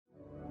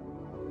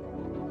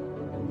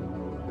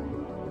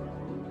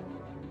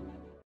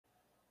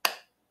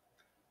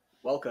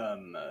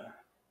Welcome.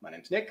 My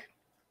name's Nick.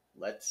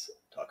 Let's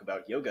talk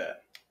about yoga.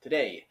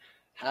 Today,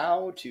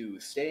 how to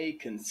stay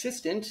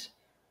consistent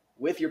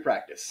with your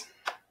practice.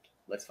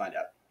 Let's find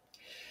out.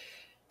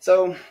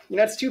 So,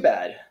 it's too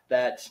bad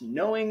that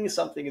knowing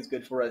something is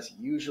good for us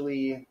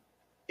usually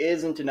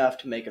isn't enough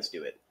to make us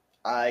do it.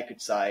 I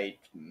could cite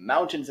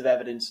mountains of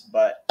evidence,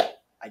 but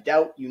I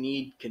doubt you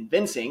need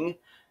convincing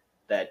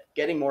that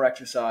getting more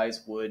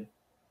exercise would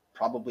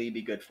probably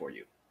be good for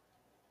you.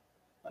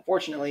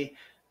 Unfortunately,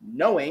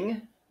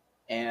 knowing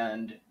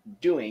and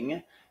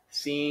doing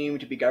seem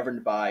to be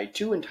governed by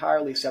two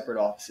entirely separate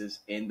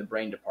offices in the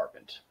brain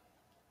department.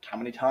 How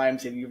many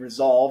times have you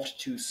resolved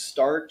to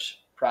start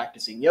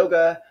practicing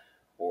yoga,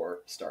 or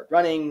start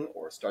running,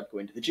 or start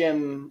going to the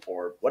gym,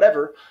 or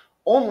whatever,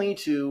 only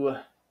to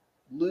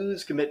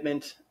lose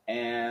commitment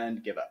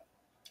and give up?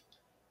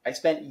 I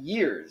spent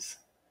years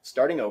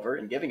starting over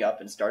and giving up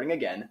and starting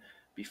again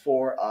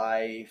before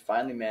I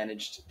finally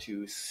managed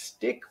to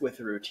stick with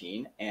the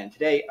routine. And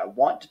today I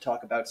want to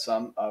talk about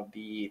some of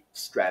the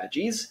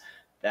strategies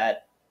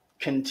that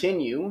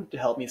continue to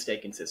help me stay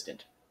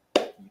consistent.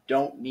 You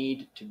don't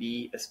need to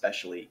be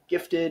especially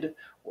gifted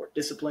or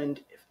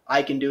disciplined. If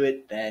I can do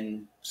it,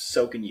 then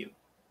so can you.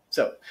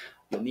 So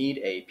you'll need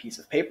a piece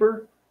of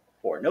paper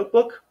or a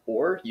notebook,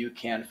 or you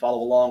can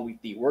follow along with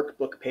the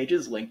workbook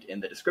pages linked in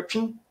the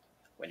description.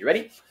 When you're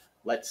ready,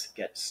 let's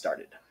get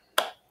started.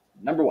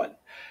 Number one,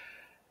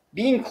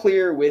 being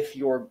clear with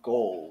your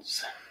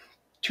goals.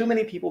 Too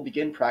many people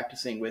begin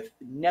practicing with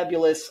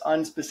nebulous,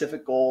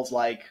 unspecific goals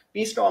like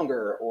be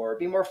stronger, or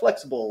be more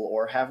flexible,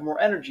 or have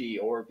more energy,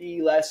 or be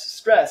less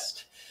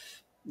stressed.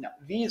 Now,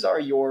 these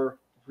are your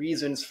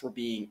reasons for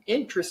being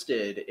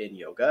interested in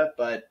yoga,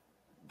 but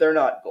they're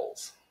not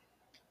goals.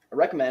 I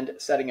recommend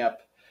setting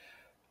up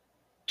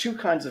two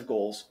kinds of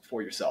goals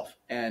for yourself: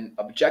 an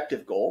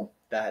objective goal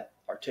that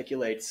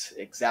articulates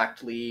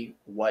exactly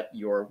what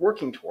you're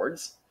working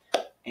towards,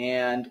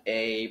 and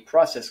a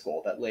process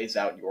goal that lays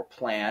out your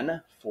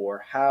plan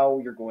for how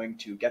you're going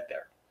to get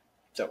there.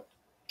 So,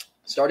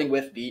 starting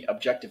with the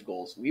objective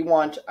goals, we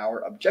want our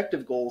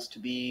objective goals to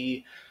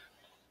be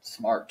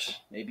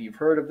SMART. Maybe you've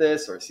heard of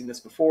this or seen this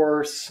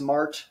before.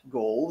 SMART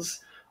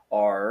goals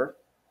are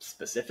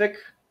specific.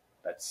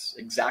 That's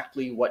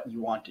exactly what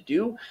you want to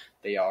do.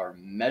 They are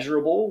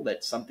measurable.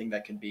 That's something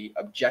that can be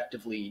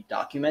objectively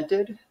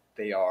documented.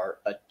 They are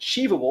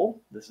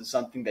achievable. This is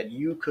something that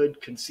you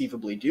could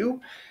conceivably do.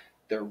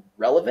 They're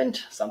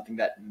relevant, something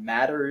that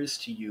matters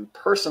to you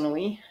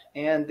personally,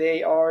 and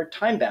they are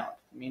time-bound.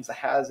 It means it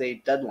has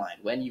a deadline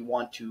when you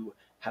want to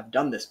have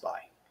done this by.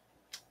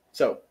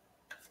 So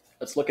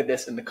let's look at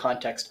this in the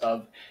context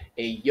of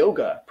a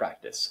yoga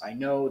practice. I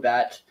know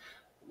that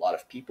a lot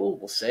of people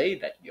will say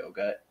that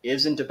yoga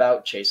isn't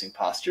about chasing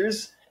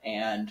postures,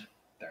 and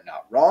they're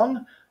not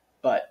wrong,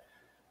 but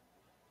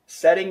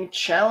setting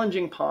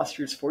challenging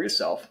postures for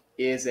yourself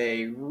is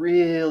a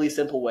really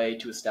simple way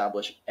to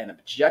establish an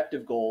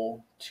objective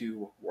goal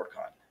to work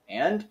on.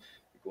 And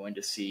you're going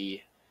to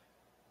see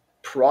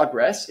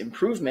progress,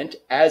 improvement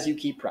as you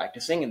keep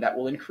practicing, and that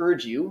will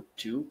encourage you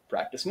to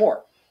practice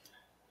more.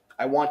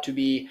 I want to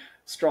be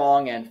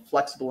strong and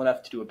flexible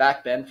enough to do a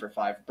back bend for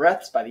 5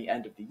 breaths by the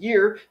end of the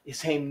year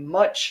is a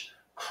much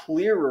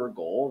clearer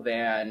goal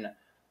than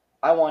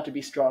I want to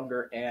be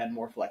stronger and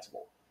more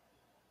flexible.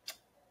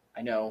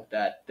 I know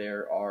that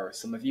there are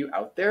some of you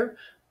out there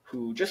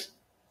who just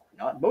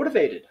are not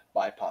motivated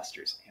by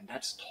postures, and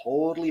that's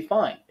totally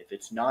fine. If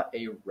it's not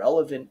a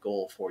relevant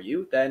goal for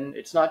you, then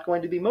it's not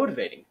going to be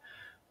motivating.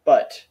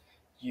 But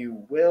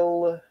you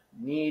will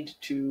need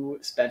to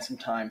spend some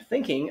time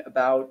thinking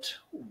about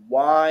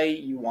why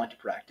you want to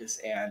practice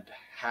and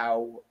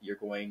how you're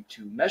going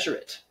to measure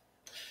it.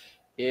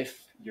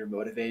 If you're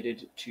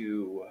motivated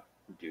to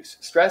reduce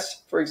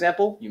stress, for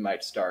example, you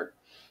might start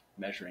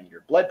measuring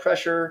your blood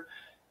pressure.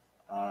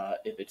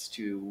 If it's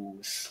to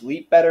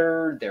sleep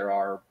better, there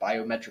are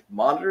biometric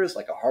monitors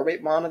like a heart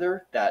rate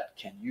monitor that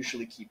can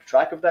usually keep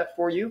track of that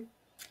for you.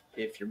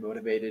 If you're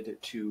motivated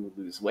to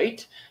lose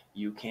weight,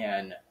 you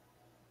can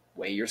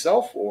weigh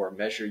yourself or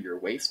measure your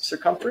waist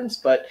circumference.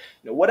 But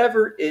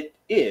whatever it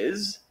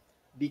is,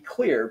 be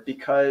clear,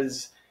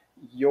 because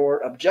your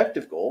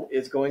objective goal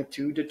is going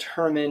to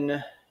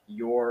determine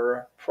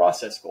your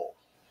process goal.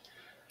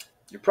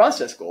 Your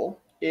process goal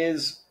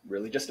is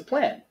really just a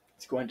plan.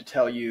 It's going to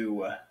tell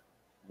you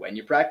when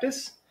you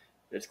practice,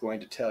 it's going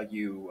to tell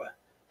you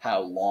how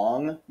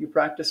long you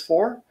practice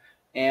for,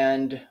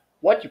 and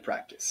what you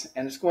practice.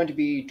 And it's going to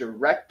be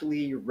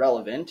directly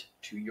relevant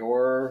to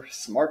your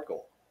SMART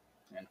goal.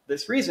 And for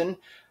this reason,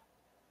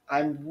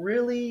 I'm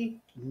really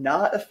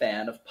not a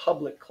fan of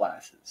public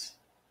classes.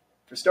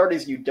 For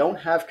starters, you don't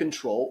have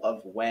control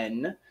of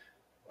when,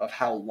 of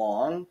how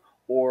long,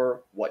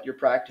 or what your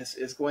practice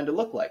is going to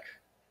look like.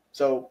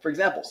 So, for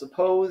example,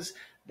 suppose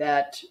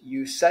that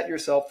you set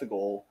yourself the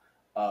goal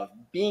of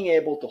being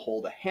able to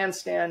hold a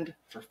handstand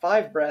for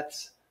 5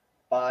 breaths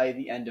by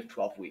the end of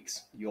 12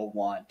 weeks. You'll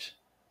want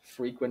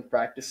frequent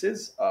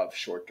practices of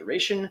short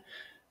duration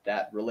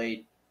that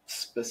relate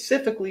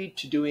specifically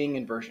to doing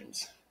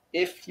inversions.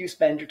 if you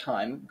spend your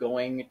time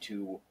going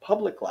to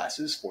public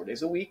classes 4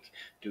 days a week,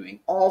 doing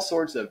all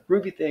sorts of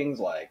groovy things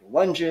like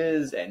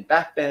lunges and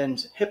back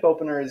bends and hip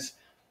openers,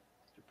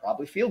 you'll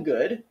probably feel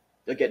good.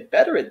 You'll get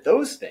better at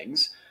those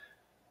things,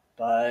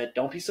 but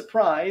don't be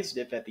surprised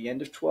if at the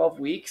end of 12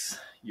 weeks,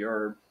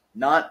 you're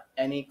not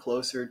any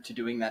closer to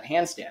doing that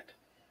handstand.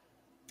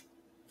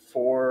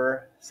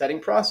 For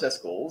setting process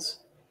goals,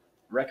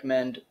 I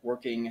recommend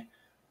working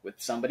with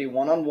somebody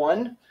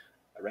one-on-one.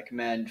 I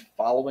recommend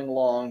following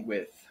along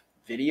with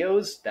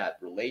videos that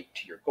relate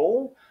to your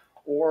goal,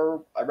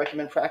 or I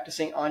recommend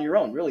practicing on your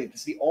own. Really, this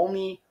is the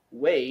only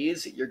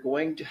ways you're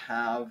going to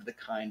have the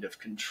kind of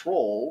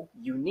control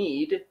you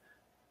need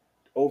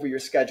over your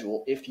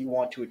schedule if you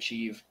want to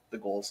achieve the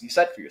goals you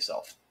set for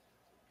yourself.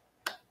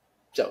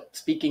 So,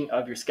 speaking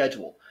of your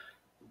schedule,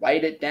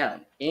 write it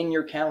down in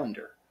your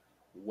calendar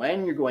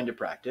when you're going to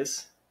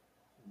practice,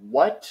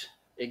 what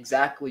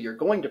exactly you're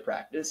going to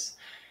practice.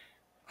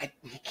 I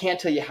can't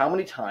tell you how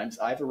many times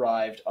I've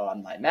arrived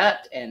on my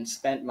mat and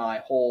spent my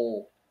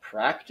whole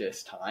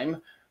practice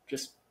time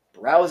just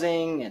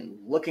browsing and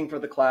looking for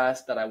the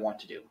class that I want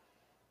to do.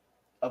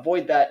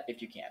 Avoid that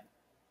if you can.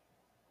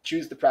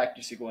 Choose the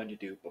practice you're going to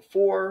do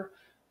before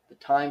the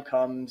time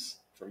comes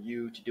for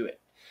you to do it.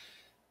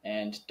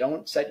 And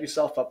don't set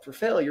yourself up for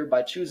failure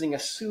by choosing a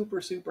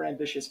super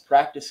ambitious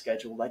practice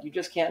schedule that you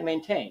just can't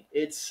maintain.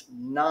 It's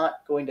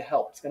not going to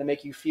help. It's going to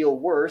make you feel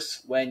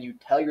worse when you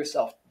tell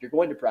yourself you're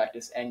going to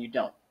practice and you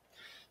don't.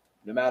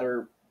 No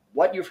matter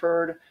what you've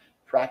heard,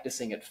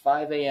 practicing at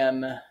 5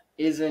 a.m.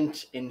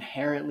 isn't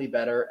inherently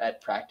better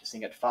at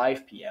practicing at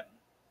 5 p.m.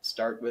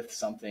 Start with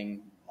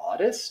something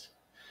modest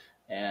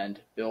and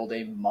build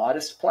a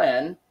modest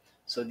plan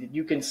so that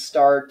you can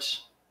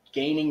start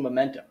gaining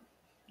momentum.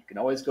 You can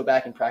always go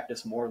back and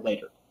practice more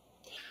later.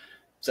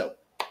 So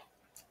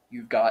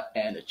you've got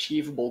an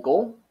achievable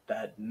goal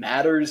that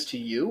matters to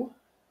you,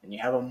 and you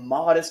have a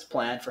modest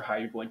plan for how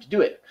you're going to do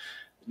it.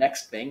 The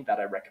next thing that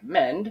I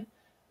recommend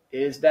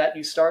is that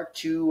you start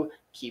to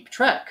keep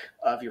track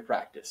of your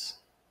practice.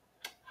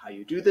 How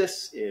you do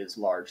this is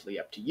largely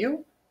up to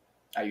you.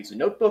 I use a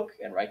notebook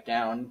and write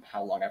down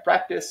how long I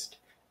practiced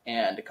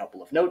and a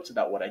couple of notes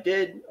about what I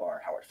did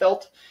or how it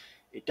felt.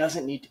 It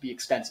doesn't need to be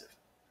extensive.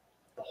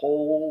 The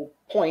whole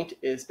point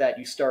is that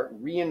you start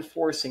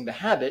reinforcing the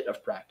habit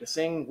of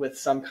practicing with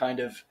some kind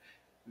of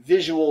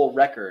visual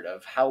record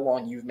of how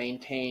long you've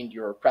maintained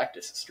your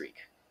practice streak.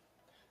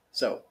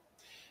 So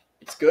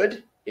it's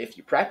good if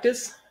you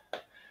practice,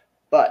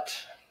 but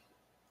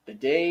the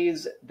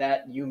days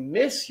that you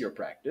miss your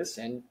practice,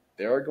 and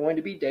there are going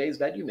to be days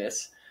that you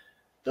miss,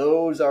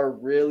 those are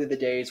really the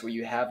days where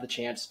you have the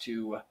chance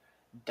to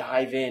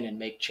dive in and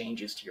make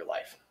changes to your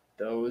life.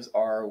 Those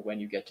are when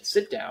you get to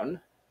sit down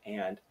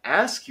and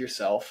ask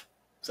yourself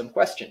some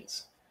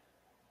questions.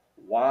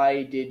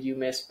 Why did you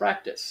miss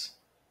practice?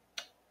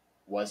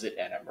 Was it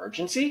an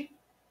emergency?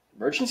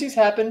 Emergencies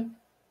happen.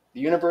 The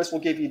universe will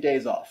give you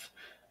days off.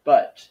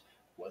 But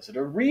was it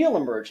a real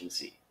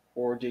emergency?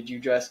 Or did you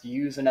just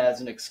use it as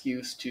an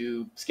excuse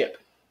to skip?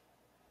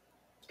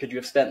 Could you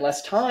have spent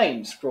less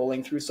time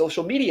scrolling through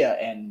social media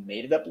and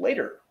made it up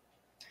later?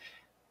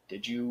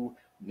 Did you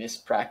miss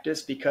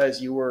practice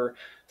because you were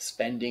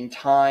spending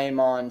time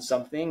on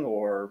something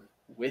or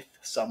with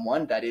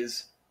someone that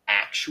is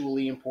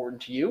actually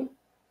important to you?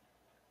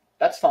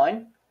 That's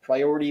fine.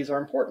 Priorities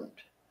are important.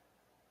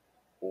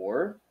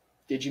 Or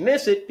did you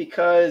miss it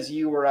because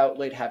you were out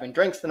late having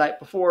drinks the night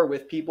before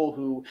with people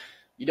who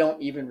you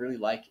don't even really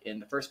like in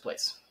the first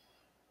place?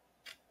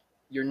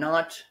 You're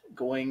not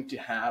going to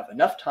have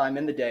enough time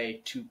in the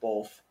day to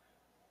both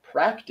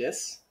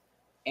practice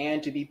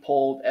and to be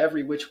pulled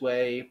every which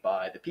way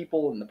by the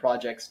people and the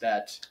projects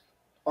that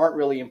aren't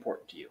really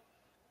important to you.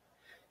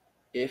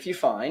 If you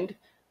find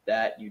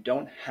that you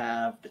don't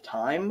have the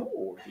time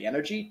or the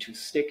energy to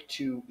stick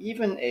to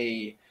even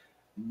a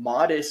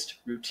modest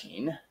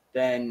routine,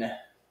 then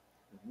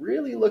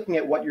really looking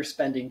at what you're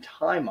spending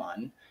time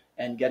on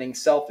and getting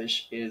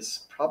selfish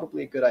is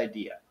probably a good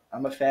idea.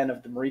 I'm a fan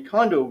of the Marie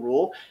Kondo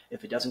rule.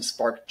 If it doesn't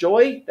spark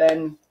joy,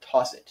 then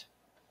toss it.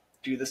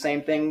 Do the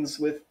same things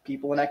with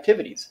people and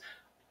activities.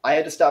 I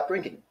had to stop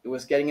drinking. It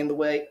was getting in the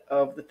way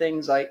of the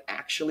things I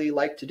actually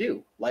like to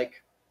do,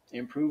 like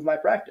improve my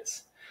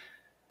practice.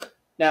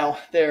 Now,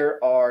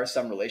 there are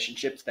some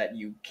relationships that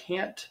you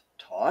can't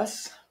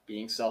toss.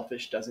 Being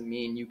selfish doesn't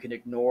mean you can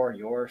ignore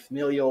your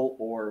familial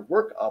or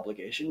work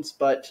obligations,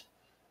 but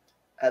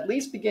at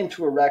least begin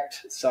to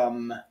erect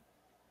some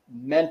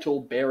mental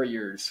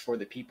barriers for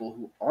the people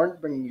who aren't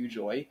bringing you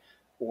joy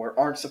or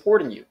aren't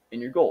supporting you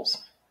in your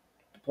goals.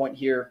 The point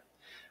here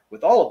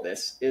with all of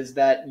this is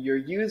that you're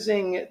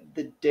using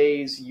the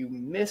days you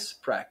miss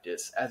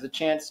practice as a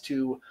chance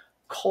to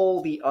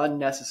cull the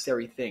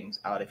unnecessary things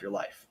out of your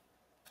life.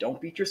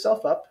 Don't beat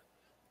yourself up.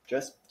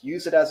 Just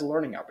use it as a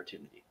learning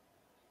opportunity.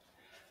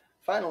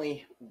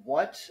 Finally,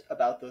 what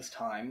about those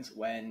times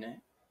when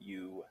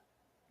you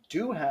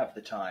do have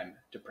the time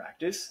to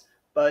practice,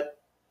 but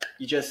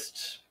you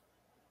just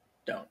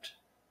don't?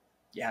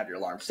 You have your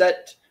alarm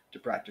set to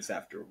practice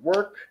after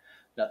work,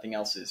 nothing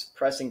else is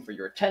pressing for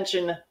your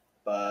attention,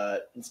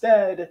 but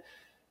instead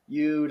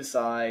you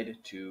decide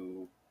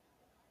to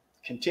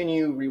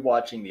continue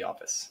rewatching The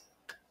Office.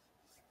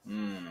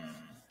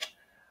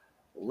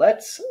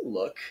 Let's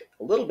look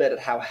a little bit at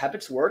how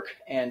habits work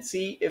and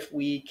see if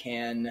we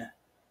can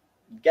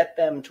get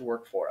them to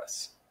work for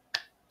us.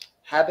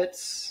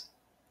 Habits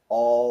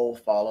all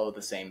follow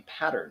the same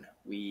pattern.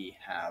 We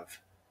have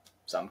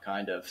some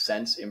kind of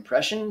sense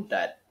impression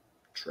that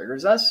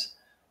triggers us.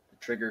 The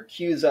trigger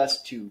cues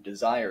us to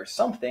desire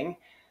something.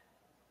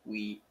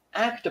 We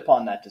act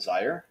upon that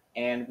desire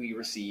and we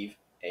receive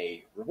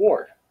a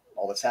reward.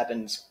 All this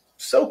happens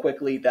so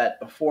quickly that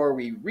before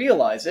we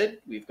realize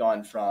it, we've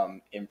gone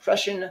from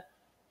impression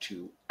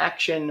to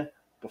action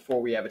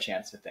before we have a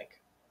chance to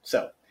think.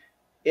 So,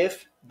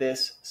 if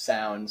this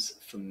sounds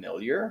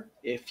familiar,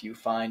 if you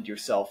find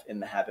yourself in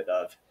the habit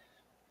of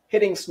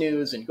hitting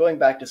snooze and going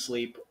back to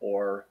sleep,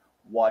 or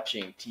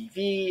watching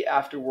TV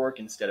after work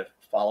instead of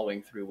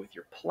following through with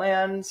your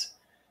plans,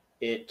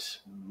 it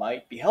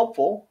might be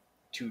helpful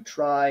to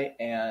try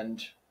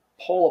and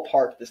pull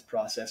apart this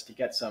process to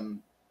get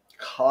some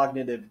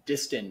cognitive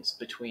distance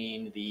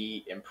between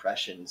the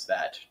impressions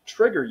that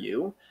trigger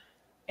you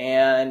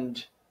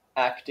and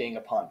acting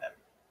upon them.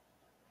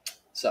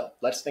 So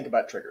let's think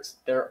about triggers.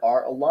 There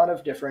are a lot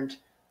of different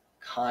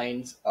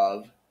kinds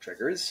of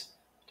triggers.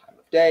 Time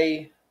of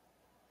day,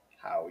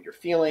 how you're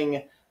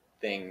feeling,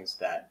 things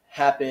that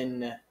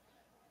happen,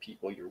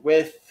 people you're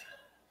with,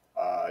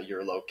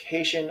 your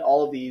location.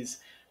 All of these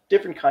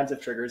different kinds of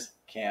triggers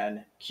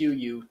can cue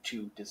you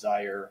to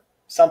desire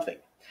something.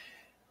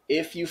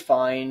 If you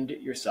find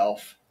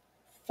yourself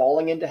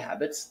falling into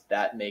habits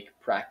that make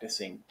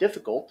practicing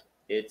difficult,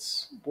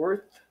 it's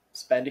worth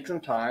spending some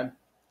time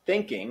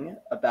thinking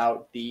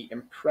about the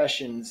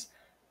impressions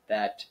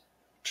that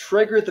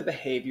trigger the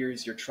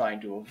behaviors you're trying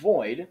to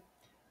avoid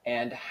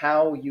and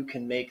how you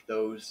can make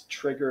those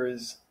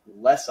triggers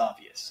less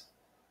obvious.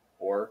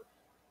 Or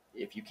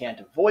if you can't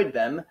avoid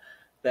them,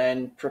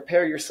 then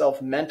prepare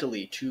yourself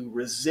mentally to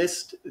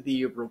resist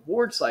the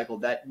reward cycle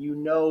that you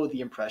know the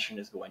impression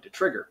is going to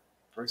trigger.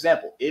 For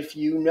example, if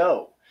you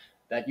know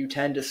that you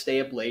tend to stay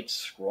up late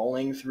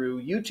scrolling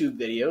through YouTube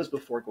videos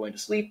before going to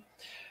sleep,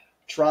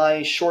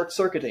 try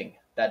short-circuiting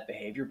that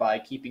behavior by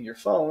keeping your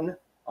phone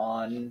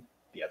on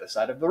the other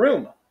side of the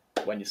room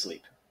when you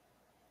sleep.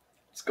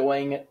 It's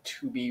going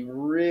to be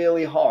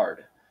really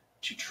hard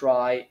to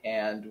try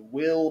and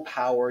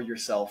willpower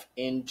yourself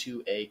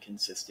into a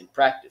consistent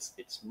practice.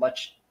 It's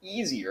much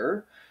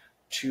easier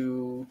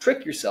to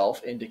trick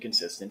yourself into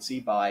consistency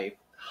by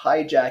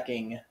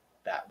hijacking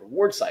that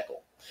reward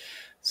cycle.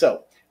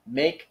 So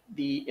make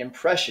the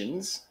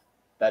impressions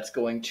that's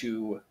going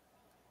to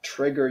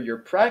trigger your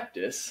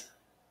practice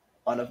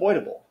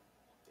unavoidable.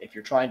 If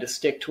you're trying to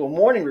stick to a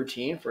morning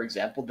routine, for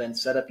example, then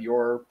set up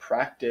your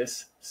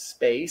practice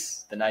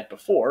space the night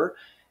before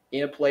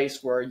in a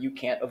place where you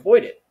can't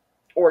avoid it.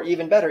 Or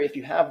even better, if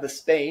you have the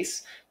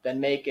space, then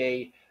make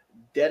a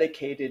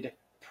dedicated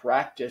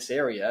practice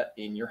area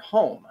in your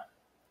home.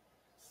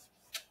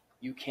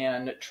 You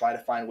can try to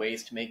find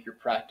ways to make your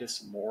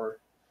practice more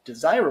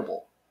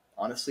desirable.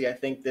 Honestly, I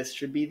think this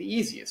should be the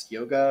easiest.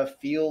 Yoga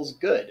feels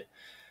good.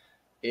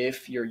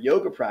 If your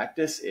yoga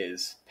practice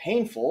is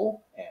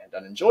painful and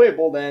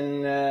unenjoyable,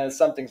 then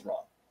something's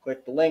wrong.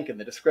 Click the link in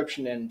the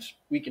description and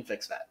we can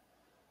fix that.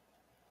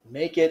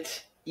 Make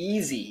it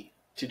easy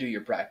to do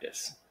your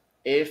practice.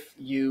 If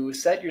you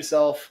set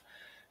yourself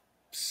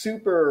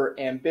super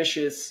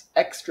ambitious,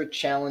 extra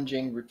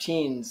challenging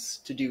routines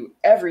to do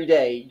every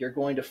day, you're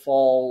going to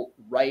fall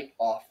right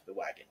off the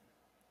wagon.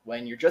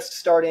 When you're just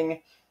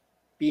starting,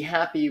 be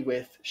happy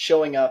with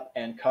showing up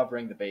and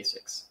covering the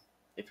basics.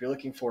 If you're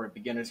looking for a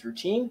beginner's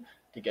routine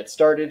to get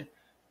started,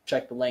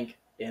 check the link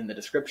in the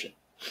description.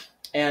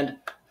 And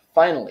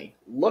finally,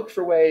 look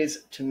for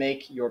ways to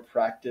make your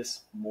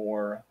practice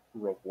more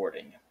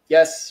rewarding.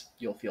 Yes,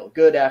 you'll feel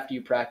good after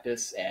you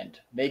practice, and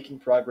making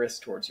progress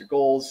towards your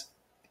goals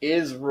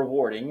is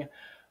rewarding,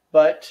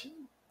 but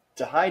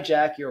to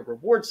hijack your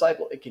reward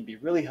cycle, it can be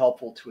really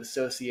helpful to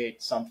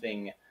associate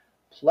something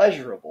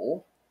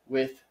pleasurable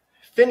with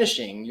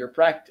finishing your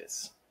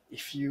practice.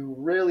 If you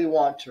really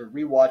want to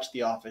rewatch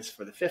The Office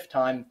for the 5th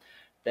time,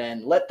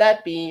 then let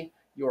that be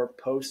your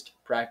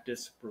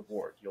post-practice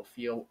reward. You'll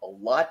feel a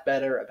lot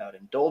better about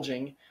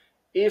indulging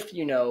if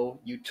you know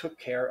you took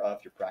care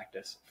of your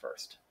practice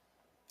first.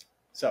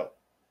 So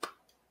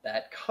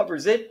that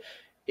covers it.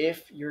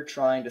 If you're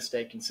trying to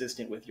stay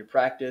consistent with your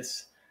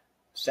practice,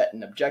 set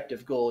an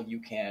objective goal you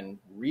can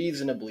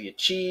reasonably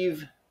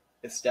achieve,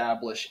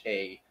 establish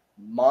a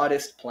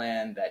modest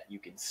plan that you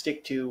can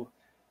stick to,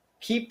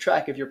 keep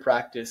track of your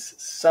practice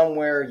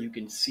somewhere you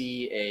can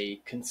see a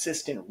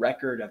consistent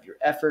record of your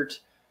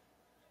effort,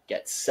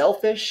 get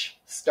selfish,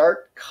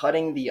 start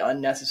cutting the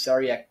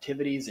unnecessary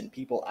activities and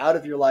people out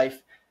of your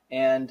life,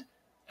 and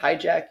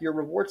hijack your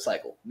reward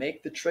cycle.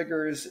 Make the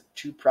triggers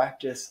to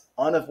practice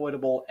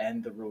unavoidable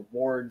and the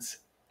rewards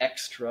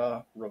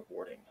extra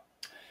rewarding.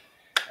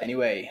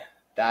 Anyway,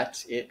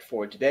 That's it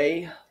for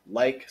today.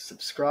 Like,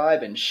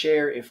 subscribe, and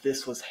share if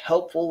this was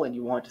helpful and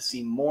you want to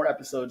see more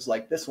episodes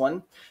like this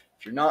one.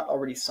 If you're not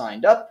already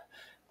signed up,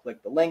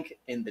 click the link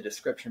in the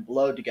description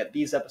below to get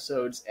these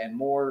episodes and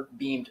more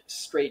beamed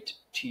straight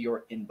to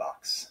your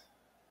inbox.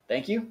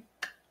 Thank you,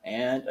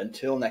 and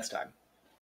until next time.